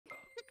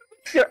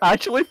You're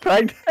actually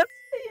pregnant? Yeah.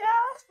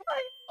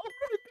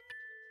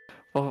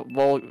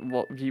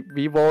 Well,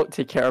 we will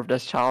take care of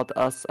this child,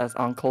 us as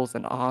uncles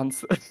and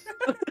aunts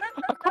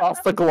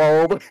across the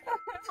globe.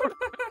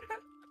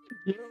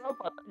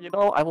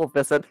 I will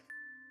visit.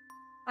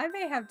 I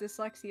may have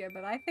dyslexia,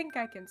 but I think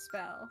I can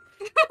spell.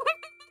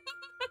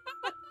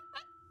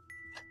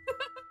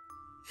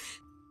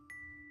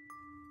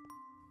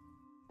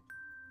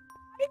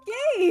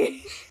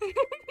 Yay!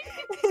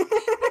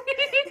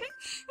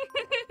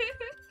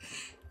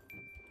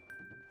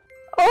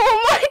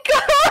 Oh my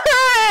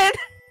god!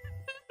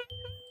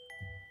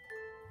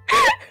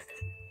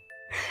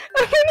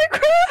 I'm gonna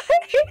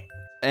cry.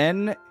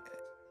 N.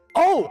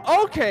 Oh,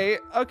 okay,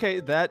 okay.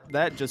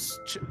 That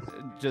just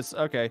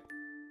okay.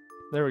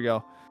 There we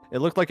go. It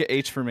looked like an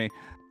H for me.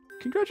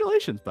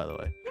 Congratulations, by the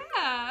way.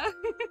 Yeah.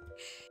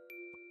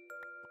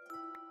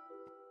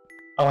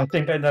 Oh, I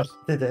think I know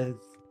what it is.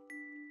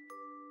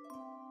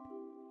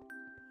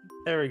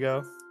 There we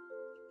go.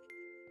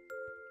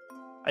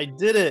 I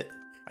did it.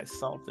 I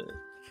solved it.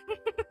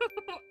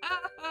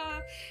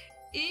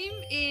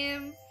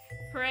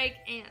 Preg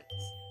ant.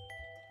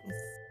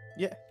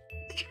 Yeah.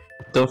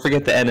 Don't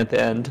forget the N at the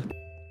end.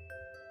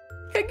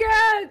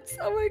 Congrats!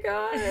 Oh my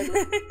god.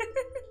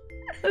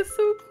 That's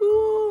so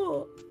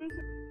cool.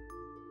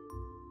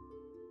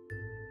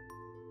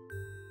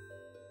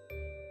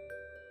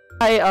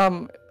 I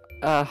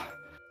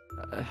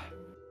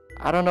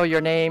don't know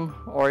your name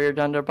or your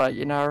gender, but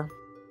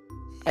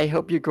I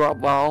hope you grow up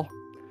well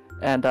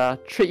and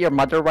treat your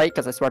mother right,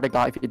 because I swear to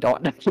God if you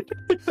don't.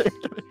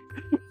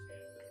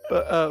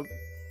 But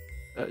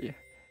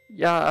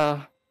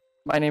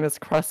my name is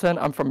Crescent.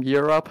 I'm from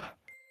Europe,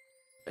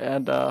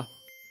 and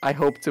I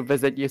hope to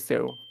visit you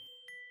soon.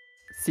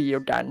 See you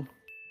again.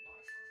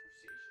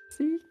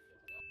 See?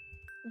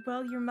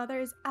 Well, your mother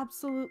is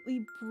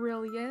absolutely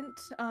brilliant.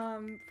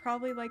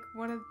 Probably like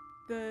one of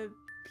the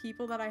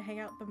people that I hang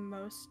out the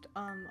most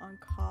on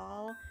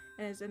call,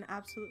 and is an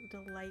absolute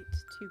delight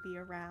to be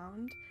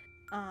around.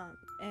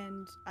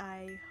 And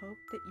I hope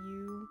that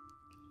you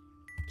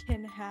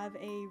can have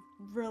a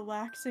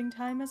relaxing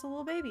time as a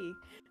little baby.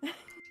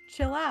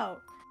 Chill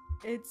out.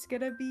 It's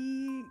gonna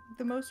be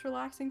the most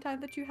relaxing time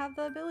that you have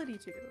the ability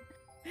to.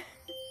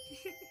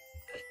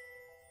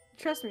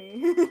 Trust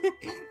me.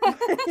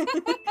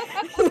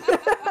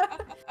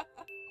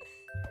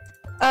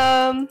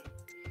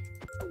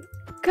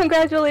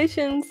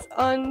 Congratulations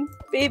on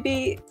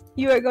baby.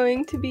 You are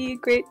going to be a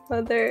great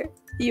mother.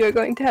 You are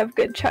going to have a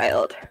good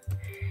child.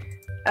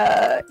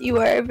 You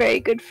are a very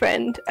good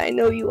friend. I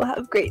know you will have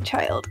a great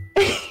child.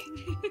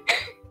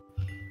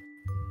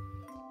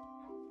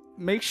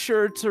 Make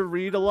sure to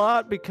read a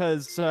lot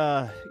because,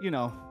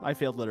 I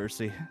failed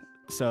literacy.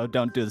 So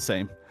don't do the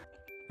same.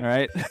 All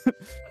right?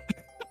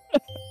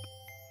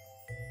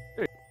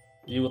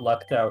 You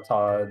lucked out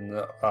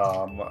on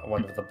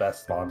one of the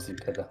best moms you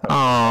could have.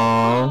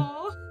 Aww.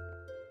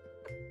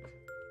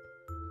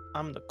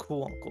 I'm the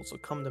cool uncle, so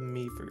come to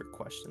me for your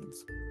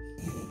questions.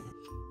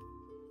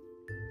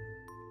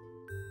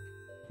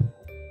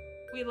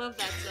 We love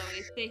that,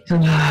 Zoe. Thank you.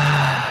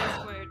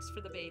 Nice words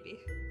for the baby.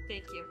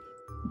 Thank you.